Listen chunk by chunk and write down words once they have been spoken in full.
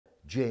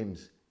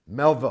James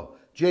Melville.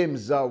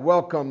 James,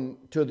 welcome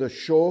to the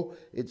show.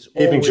 It's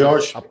Evening, always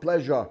George. a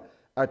pleasure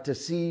to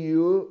see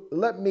you.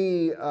 Let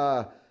me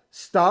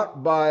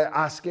start by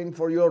asking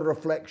for your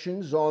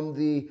reflections on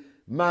the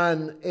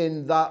man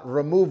in that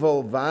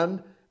removal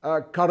van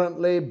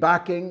currently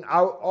backing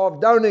out of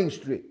Downing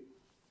Street.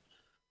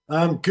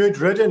 Good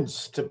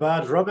riddance to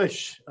bad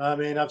rubbish. I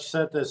mean, I've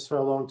said this for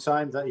a long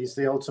time, that he's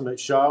the ultimate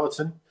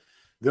charlatan.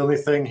 The only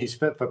thing he's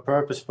fit for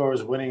purpose for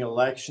is winning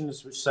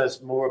elections, which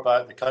says more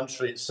about the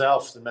country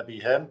itself than maybe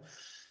him.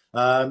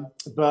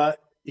 But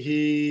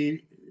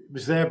he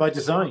was there by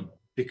design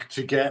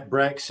to get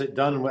Brexit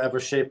done in whatever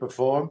shape or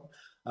form.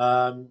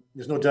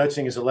 There's no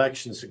doubting his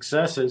election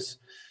successes,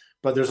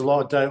 but there's a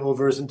lot of doubt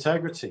over his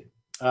integrity.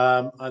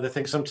 And I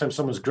think sometimes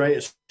someone's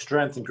greatest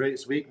strength and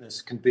greatest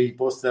weakness can be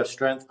both their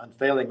strength and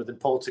failing within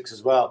politics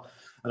as well.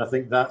 And I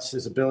think that's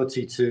his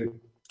ability to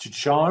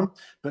charm,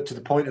 but to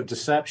the point of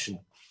deception.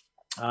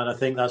 And I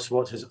think that's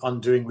what his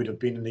undoing would have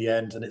been in the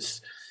end. And it's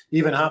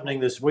even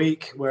happening this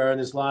week, where in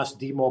his last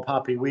demob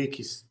happy week,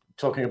 he's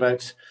talking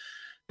about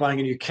buying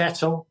a new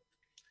kettle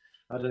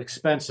at an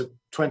expense of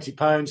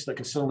 £20 that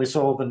can suddenly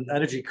solve an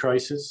energy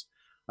crisis.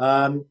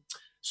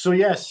 So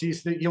yes,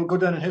 he'll go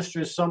down in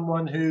history as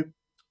someone who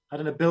had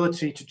an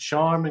ability to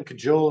charm and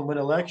cajole and win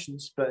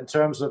elections. But in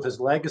terms of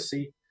his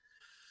legacy,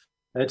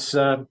 it's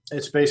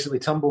basically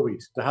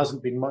tumbleweed. There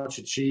hasn't been much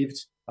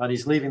achieved. And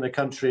he's leaving the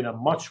country in a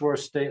much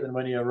worse state than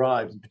when he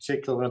arrived, in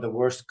particular one of the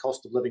worst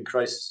cost of living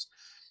crises,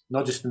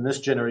 not just in this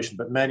generation,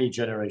 but many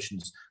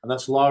generations. And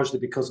that's largely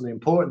because of the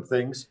important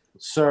things,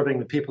 serving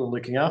the people and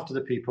looking after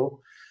the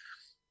people.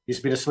 He's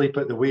been asleep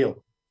at the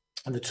wheel.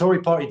 And the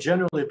Tory party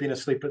generally have been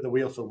asleep at the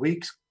wheel for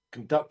weeks,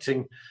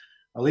 conducting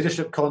a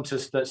leadership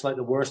contest that's like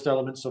the worst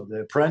elements of The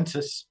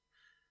Apprentice.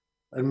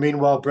 And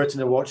meanwhile, Britain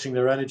are watching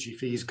their energy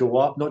fees go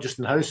up, not just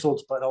in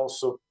households, but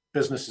also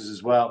businesses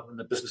as well. And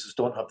the businesses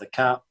don't have the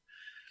cap.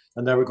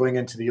 And now we're going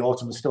into the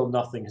autumn and still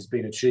nothing has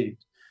been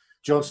achieved.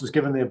 Johnson's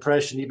given the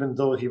impression, even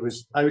though he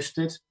was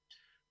ousted,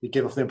 he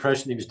gave off the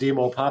impression he was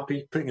demob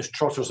happy, putting his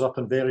trotters up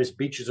on various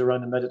beaches around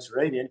the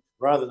Mediterranean,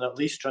 rather than at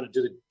least trying to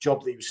do the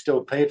job that he was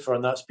still paid for,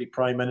 and that's be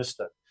Prime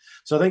Minister.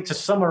 So I think to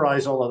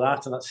summarise all of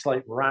that and that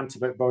slight rant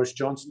about Boris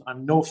Johnson,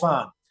 I'm no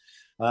fan.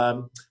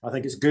 I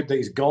think it's good that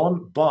he's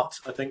gone, but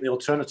I think the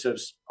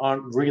alternatives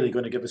aren't really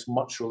going to give us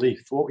much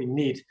relief. What we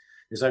need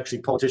is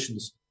actually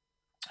politicians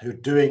who are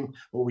doing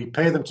what we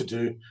pay them to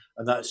do,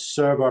 and that is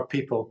serve our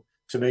people,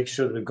 to make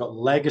sure that we've got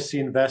legacy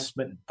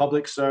investment in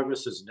public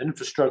services and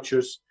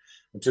infrastructures,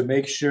 and to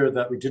make sure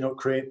that we do not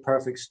create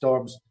perfect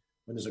storms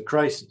when there's a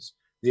crisis.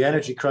 The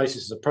energy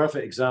crisis is a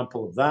perfect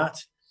example of that,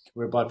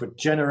 whereby for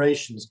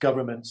generations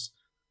governments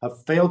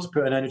have failed to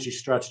put an energy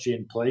strategy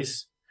in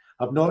place,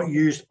 have not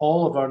used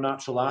all of our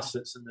natural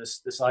assets in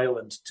this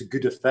island to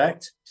good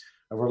effect,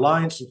 a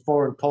reliance on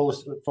foreign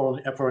policy,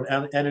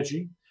 foreign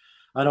energy,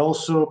 and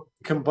also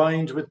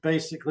combined with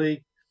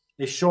basically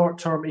a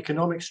short-term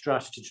economic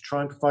strategy to try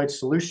and provide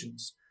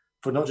solutions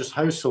for not just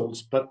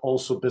households, but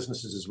also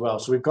businesses as well.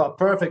 So we've got a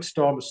perfect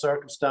storm of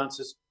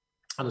circumstances.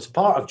 And as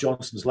part of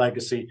Johnson's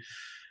legacy,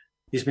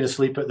 he's been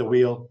asleep at the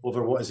wheel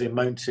over what is a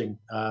mounting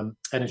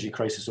energy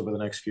crisis over the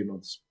next few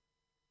months.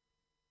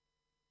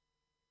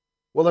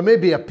 Well, there may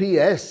be a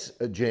PS,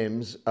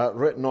 James,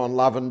 written on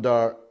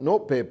lavender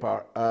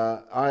notepaper.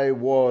 I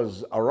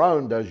was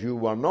around, as you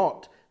were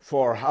not,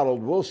 for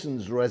Harold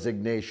Wilson's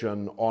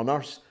resignation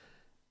honours.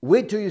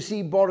 Wait till you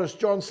see Boris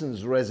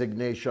Johnson's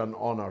resignation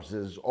honours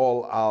is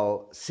all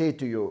I'll say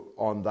to you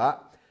on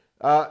that.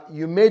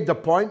 You made the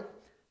point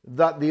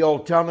that the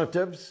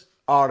alternatives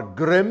are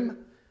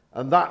grim,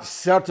 and that's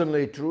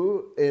certainly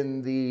true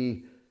in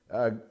the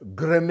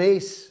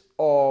grimace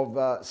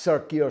of Sir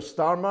Keir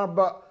Starmer.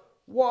 But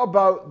what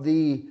about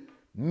the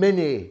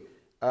mini,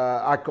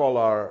 I call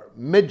her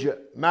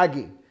midget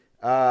Maggie,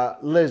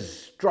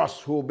 Liz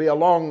Truss, who will be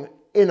along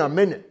in a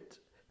minute?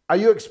 Are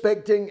you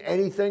expecting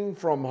anything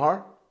from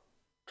her?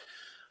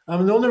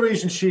 The only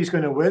reason she's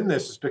going to win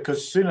this is because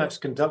Sunak's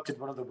conducted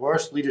one of the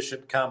worst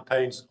leadership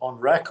campaigns on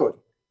record.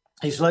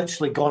 He's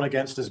literally gone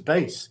against his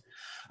base.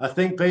 I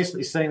think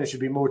basically saying there should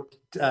be more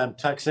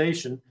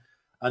taxation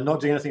and not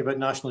doing anything about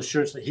national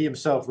insurance that he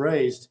himself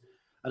raised,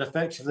 and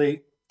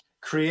effectively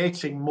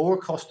creating more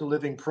cost of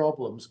living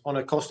problems on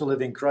a cost of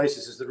living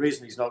crisis is the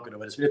reason he's not going to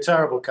win. It's been a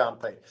terrible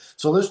campaign.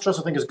 So Liz Truss,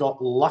 I think, has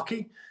got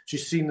lucky.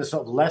 She's seen the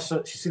sort of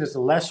lesser, she's seen as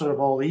the lesser of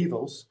all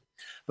evils.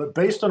 But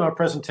based on our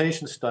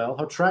presentation style,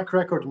 her track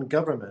record in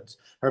government,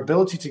 her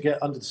ability to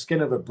get under the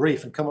skin of a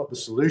brief and come up with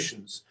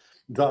solutions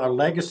that are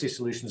legacy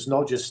solutions,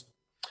 not just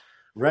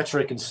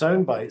rhetoric and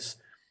sound bites,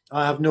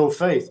 I have no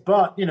faith.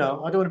 But, you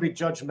know, I don't want to be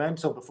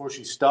judgmental before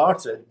she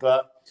started,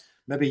 but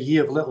maybe ye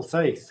of little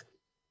faith.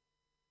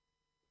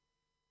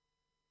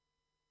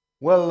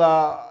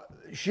 Well,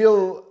 she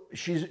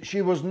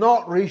was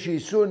not Rishi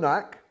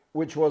Sunak,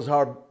 which was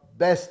her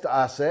best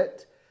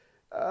asset.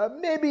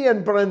 Maybe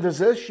in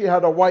parenthesis, she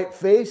had a white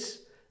face,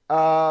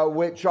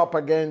 which up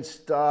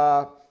against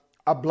a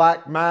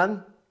black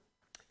man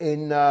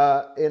in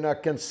a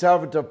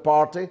conservative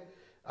party,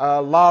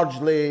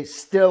 largely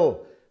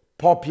still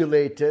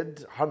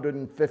populated,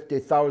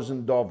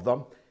 150,000 of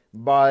them,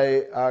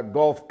 by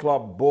golf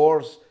club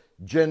Boris,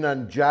 gin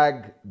and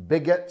jag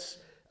bigots,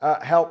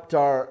 helped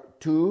her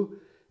too.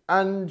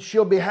 And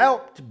she'll be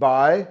helped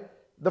by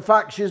the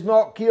fact she's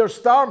not Keir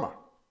Starmer.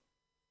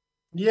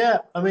 Yeah,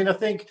 I mean,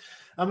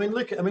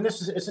 look,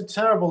 it's a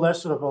terrible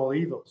lesser of all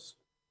evils.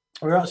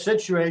 We're at a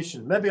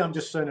situation, maybe I'm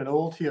just sounding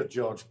old here,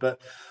 George,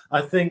 but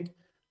I think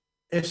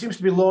it seems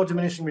to be law of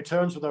diminishing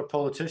returns with our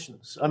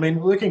politicians. I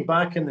mean, looking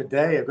back in the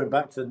day, going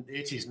back to the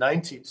 80s,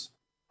 90s,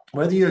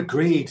 whether you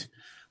agreed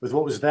with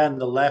what was then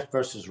the left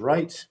versus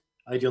right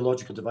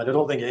ideological divide, I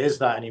don't think it is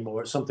that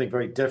anymore. It's something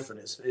very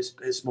different.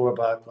 It's more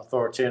about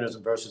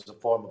authoritarianism versus a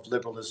form of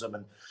liberalism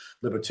and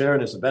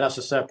libertarianism, but that's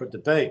a separate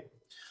debate.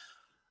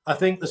 I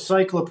think the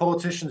cycle of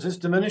politicians is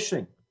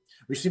diminishing.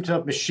 We seem to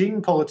have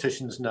machine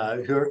politicians now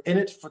who are in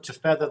it to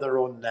feather their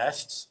own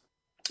nests,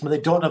 but they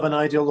don't have an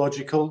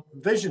ideological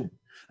vision.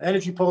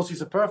 Energy policy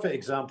is a perfect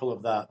example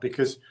of that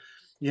because,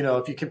 you know,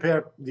 if you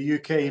compare the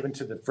UK even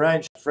to the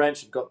French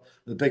have got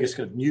the biggest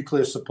kind of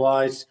nuclear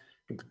supplies.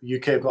 The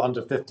UK have got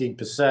under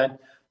 15%.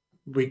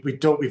 We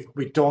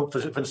don't, for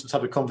instance,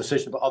 have a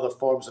conversation about other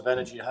forms of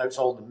energy, how it's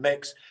all in the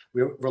mix.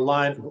 We're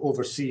reliant on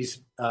overseas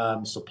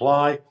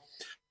supply.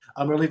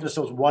 And we're leaving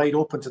ourselves wide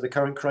open to the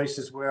current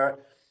crisis where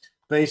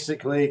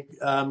basically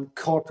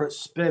corporate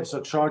spivs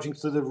are charging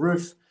through the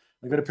roof.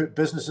 They're going to put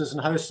businesses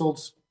and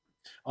households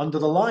under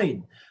the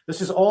line. This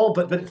is all,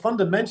 but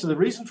fundamentally the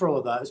reason for all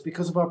of that is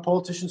because of our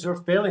politicians who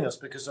are failing us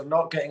because they're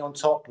not getting on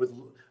top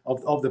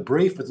of the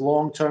brief with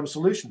long-term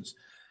solutions.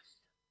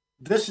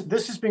 This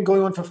has been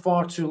going on for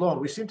far too long.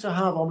 We seem to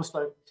have almost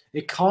like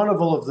a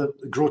carnival of the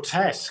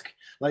grotesque,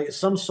 like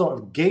some sort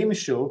of game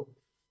show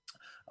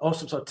or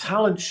some sort of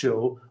talent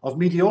show of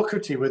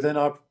mediocrity within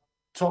our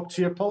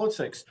top-tier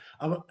politics.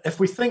 If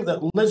we think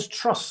that Liz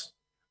Truss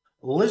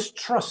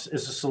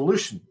is a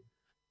solution,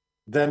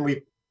 then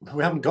we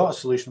haven't got a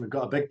solution. We've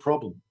got a big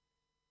problem.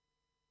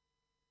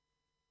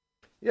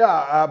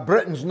 Yeah,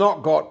 Britain's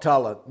not got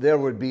talent. There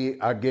would be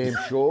a game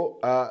show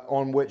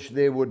on which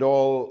they would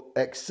all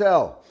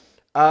excel.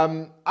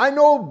 I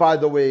know, by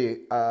the way,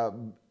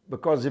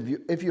 because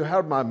if you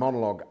heard my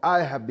monologue,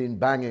 I have been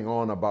banging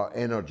on about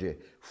energy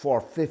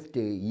for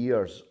 50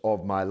 years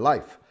of my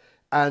life.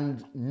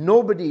 And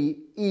nobody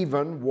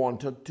even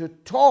wanted to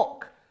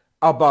talk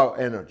about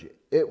energy.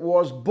 It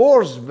was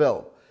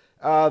Boresville.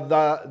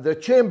 The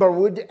chamber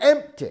would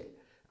empty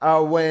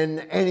when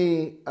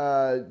any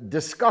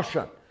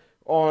discussion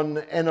on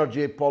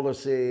energy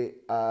policy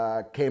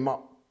came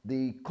up.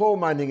 The coal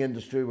mining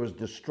industry was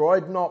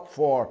destroyed not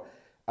for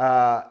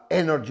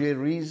energy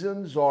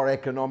reasons or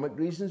economic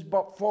reasons,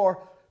 but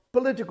for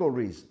political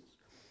reasons.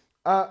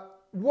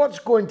 What's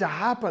going to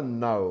happen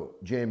now,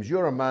 James?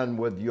 You're a man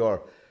with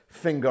your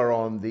finger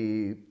on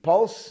the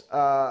pulse.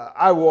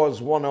 I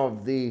was one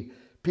of the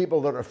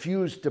people that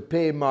refused to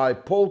pay my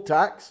poll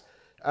tax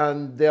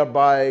and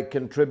thereby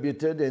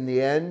contributed in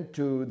the end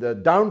to the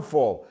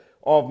downfall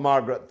of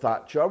Margaret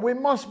Thatcher. We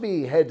must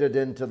be headed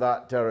into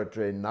that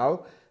territory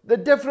now. The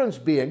difference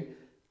being,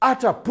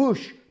 at a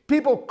push,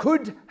 people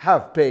could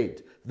have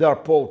paid their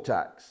poll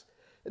tax.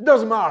 It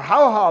doesn't matter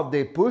how hard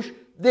they push,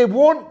 they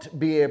won't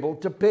be able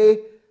to pay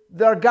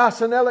their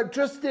gas and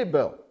electricity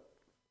bill.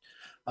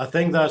 I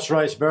think that's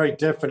right. It's very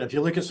different. If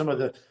you look at some of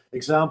the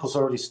examples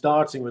already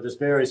starting with this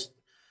various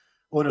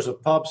owners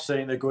of pubs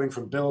saying they're going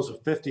from bills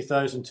of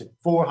 50,000 to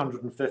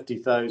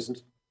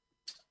 450,000,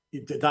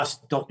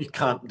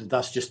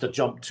 that's just a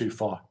jump too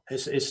far.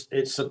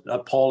 It's an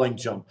appalling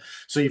jump.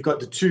 So you've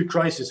got the two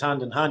crises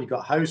hand in hand. You've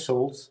got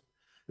households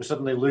who are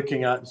suddenly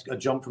looking at a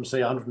jump from say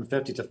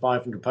 150 to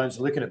 500 pounds.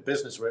 You're looking at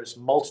business where it's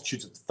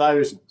multitudes of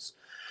thousands.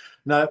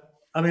 Now,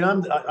 I mean,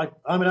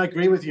 I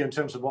agree with you in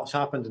terms of what's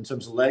happened in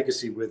terms of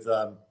legacy with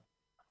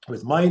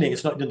mining.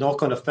 It's not the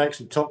knock-on effects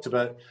we've talked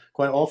about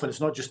quite often.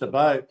 It's not just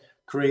about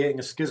creating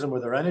a schism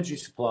with our energy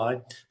supply,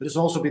 but it's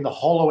also been the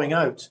hollowing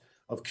out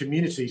of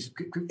communities,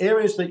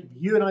 areas that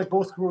you and I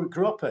both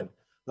grew up in,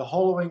 the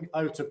hollowing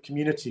out of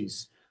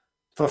communities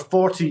for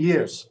 40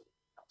 years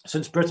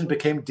since Britain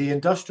became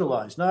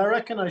deindustrialized. Now, I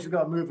recognize we've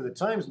got to move with the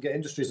times and get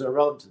industries that are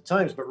relevant to the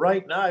times, but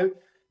right now,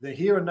 the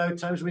here and now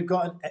times, we've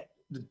got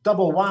the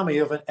double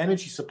whammy of an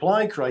energy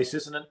supply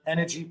crisis and an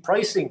energy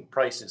pricing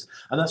crisis.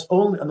 And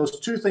those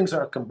two things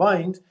that are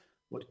combined,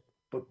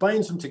 what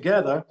binds them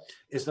together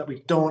is that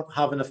we don't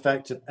have an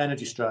effective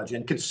energy strategy.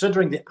 And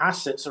considering the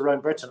assets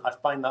around Britain, I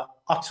find that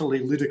utterly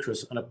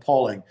ludicrous and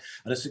appalling.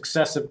 And it's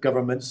successive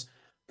governments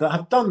that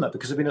have done that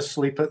because they've been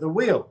asleep at the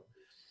wheel.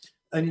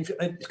 And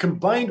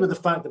combined with the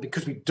fact that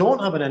because we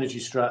don't have an energy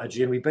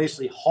strategy and we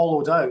basically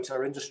hollowed out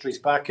our industries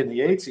back in the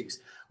 80s,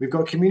 we've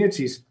got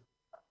communities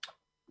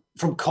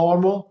from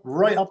Cornwall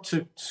right up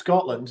to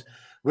Scotland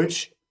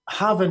which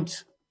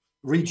haven't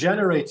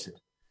regenerated.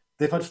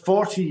 They've had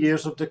 40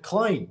 years of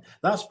decline.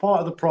 That's part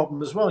of the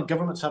problem as well. And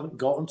governments haven't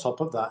got on top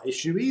of that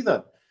issue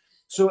either.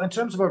 So in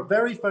terms of our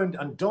very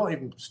and don't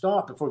even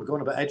start before we go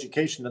on about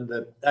education and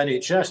the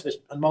NHS, there's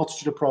a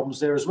multitude of problems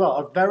there as well.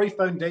 Our very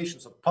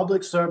foundations of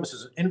public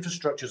services and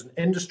infrastructures and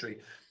industry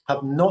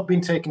have not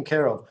been taken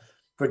care of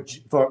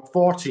for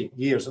 40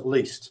 years at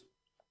least.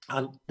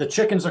 And the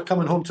chickens are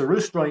coming home to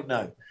roost right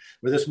now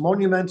with this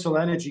monumental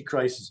energy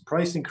crisis,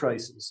 pricing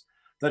crisis,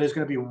 that is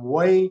going to be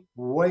way,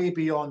 way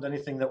beyond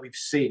anything that we've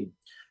seen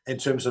in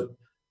terms of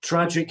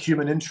tragic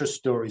human interest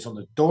stories on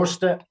the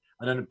doorstep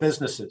and in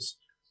businesses.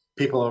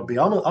 People will be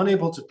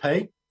unable to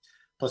pay,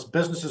 plus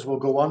businesses will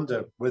go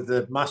under with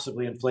the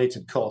massively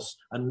inflated costs.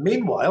 And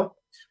meanwhile,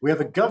 we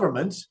have a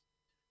government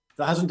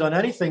that hasn't done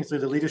anything through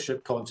the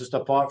leadership contest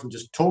apart from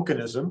just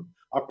tokenism.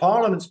 Our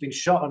parliament's been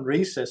shut on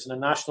recess in a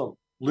national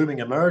looming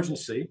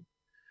emergency.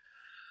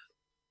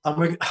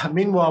 And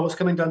meanwhile, what's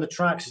coming down the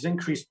tracks is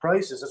increased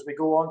prices as we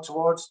go on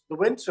towards the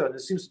winter. And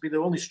it seems to be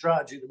the only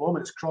strategy at the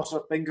moment is cross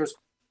our fingers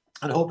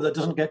and hope that it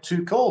doesn't get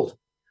too cold.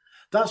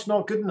 That's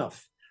not good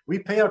enough. We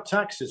pay our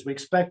taxes. We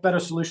expect better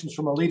solutions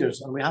from our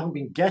leaders, and we haven't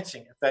been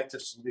getting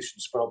effective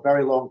solutions for a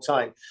very long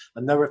time.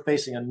 And now we're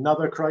facing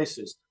another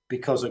crisis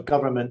because of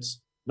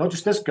governments, not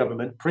just this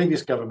government,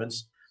 previous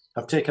governments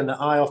have taken the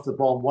eye off the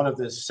ball. One of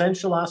the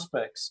essential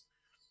aspects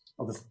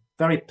of the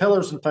very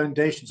pillars and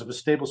foundations of a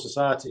stable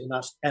society, and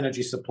that's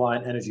energy supply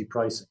and energy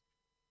pricing.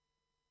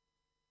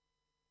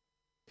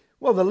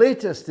 Well, the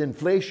latest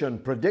inflation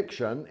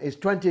prediction is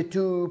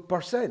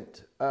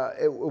 22%.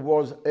 It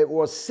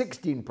was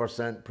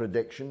 16%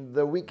 prediction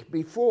the week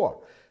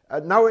before.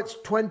 Now it's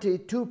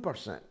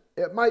 22%.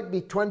 It might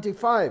be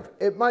 25.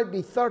 It might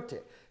be 30.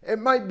 It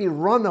might be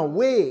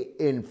runaway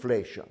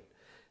inflation.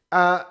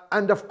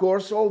 And of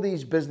course, all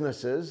these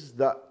businesses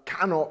that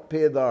cannot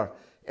pay their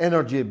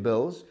energy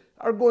bills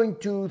are going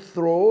to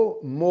throw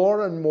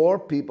more and more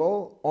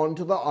people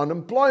onto the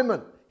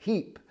unemployment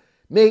heap.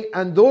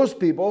 And those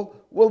people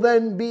will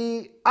then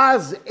be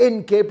as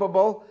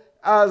incapable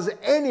as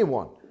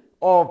anyone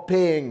of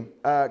paying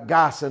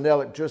gas and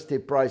electricity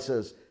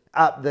prices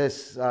at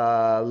this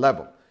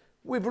level.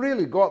 We've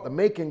really got the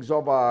makings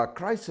of a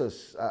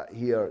crisis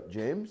here,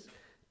 James.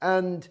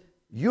 And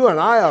you and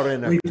I are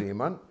in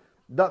agreement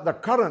that the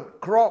current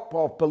crop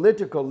of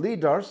political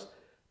leaders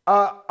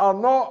are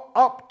not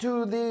up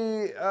to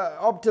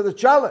the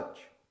challenge.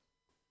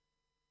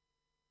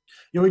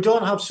 We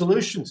don't have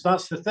solutions.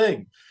 That's the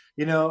thing.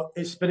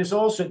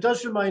 It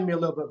does remind me a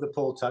little bit of the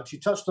poll tax. You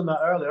touched on that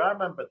earlier. I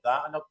remember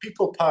that. And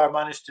people power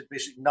managed to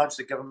basically nudge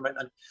the government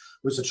and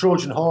was a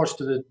Trojan horse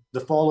to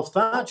the fall of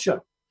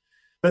Thatcher.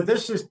 But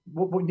this is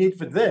what we need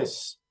for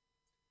this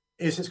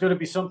is it's going to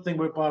be something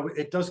whereby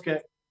it does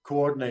get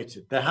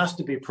coordinated. There has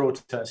to be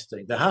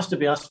protesting. There has to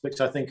be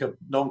aspects, I think, of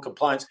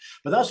non-compliance.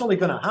 But that's only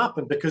going to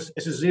happen because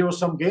it's a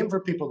zero-sum game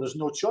for people. There's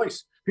no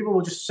choice. People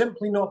will just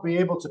simply not be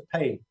able to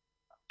pay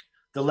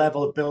the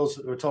level of bills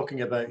that we're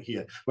talking about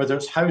here, whether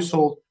it's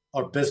household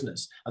or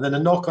business. And then the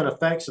knock-on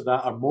effects of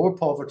that are more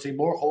poverty,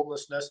 more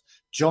homelessness,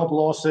 job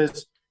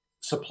losses,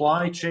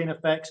 supply chain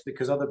effects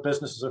because other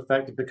businesses are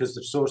affected because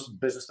the source of the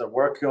business they're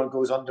working on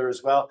goes under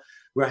as well.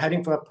 We're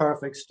heading for a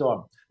perfect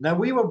storm. Now,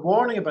 we were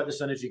warning about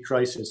this energy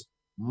crisis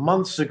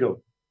months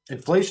ago.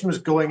 Inflation was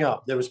going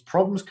up. There was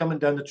problems coming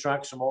down the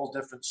tracks from all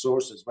different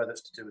sources, whether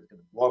it's to do with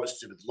war, whether it's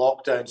to do with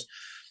lockdowns,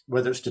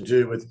 whether it's to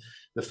do with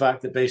the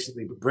fact that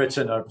basically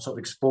Britain are sort of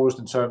exposed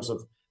in terms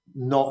of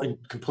not in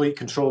complete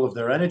control of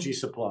their energy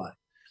supply.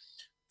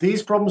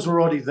 These problems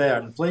were already there.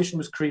 And inflation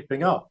was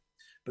creeping up,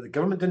 but the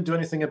government didn't do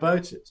anything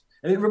about it.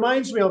 And it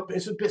reminds me of,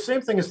 it's the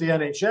same thing as the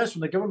NHS,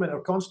 when the government are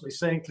constantly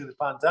saying through the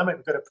pandemic,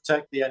 we've got to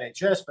protect the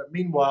NHS, but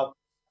meanwhile,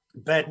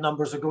 bed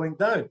numbers are going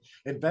down,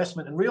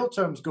 investment in real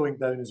terms going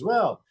down as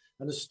well.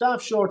 And the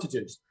staff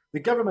shortages. The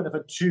government have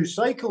had 2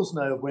 cycles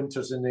now of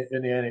winters in the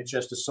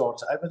NHS to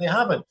sort it out, but they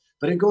haven't.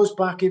 But it goes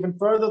back even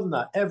further than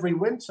that. Every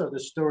winter,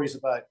 there's stories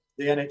about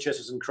the NHS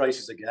is in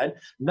crisis again.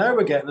 Now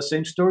we're getting the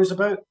same stories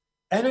about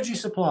energy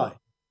supply.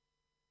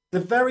 The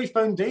very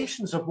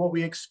foundations of what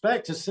we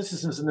expect as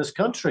citizens in this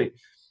country,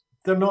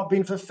 they're not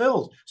being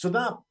fulfilled. So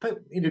that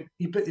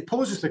it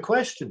poses the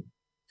question,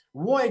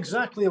 what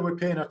exactly are we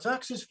paying our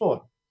taxes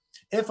for?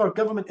 If our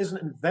government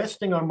isn't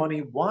investing our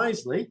money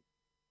wisely,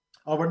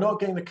 or we're not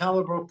getting the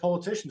caliber of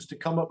politicians to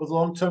come up with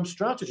long-term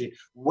strategy.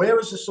 Where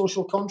is the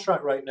social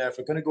contract right now if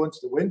we're going to go into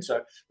the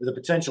winter with a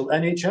potential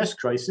NHS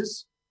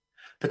crisis,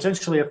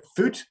 potentially a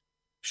food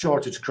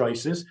shortage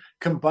crisis,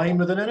 combined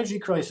with an energy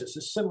crisis?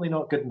 It's simply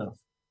not good enough.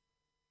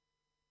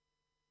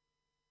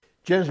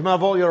 James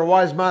Melville, you're a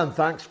wise man.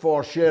 Thanks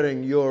for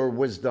sharing your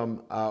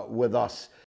wisdom with us.